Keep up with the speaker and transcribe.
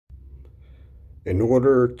In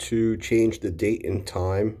order to change the date and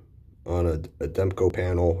time on a Demco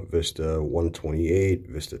panel, Vista 128,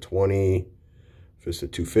 Vista 20, Vista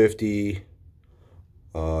 250,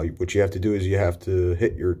 what you have to do is you have to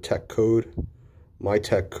hit your tech code. My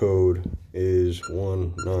tech code is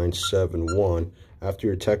 1971. After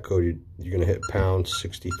your tech code, you're going to hit pound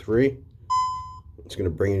 63. It's going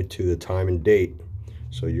to bring you to the time and date.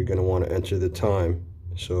 So you're going to want to enter the time.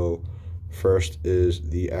 So first is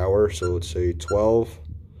the hour, so let's say 12.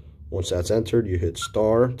 Once that's entered, you hit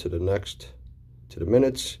star to the next, to the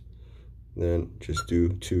minutes. Then just do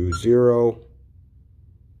 20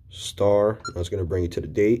 star. That's going to bring you to the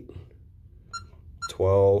date.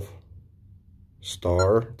 12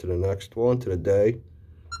 star to the next one, to the day.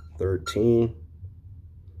 13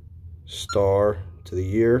 star to the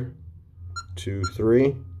year.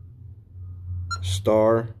 23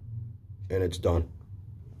 star, and it's done.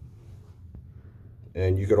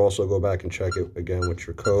 And you could also go back and check it again with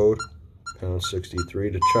your code, pound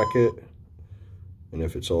 63, to check it. And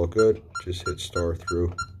if it's all good, just hit star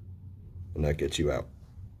through, and that gets you out.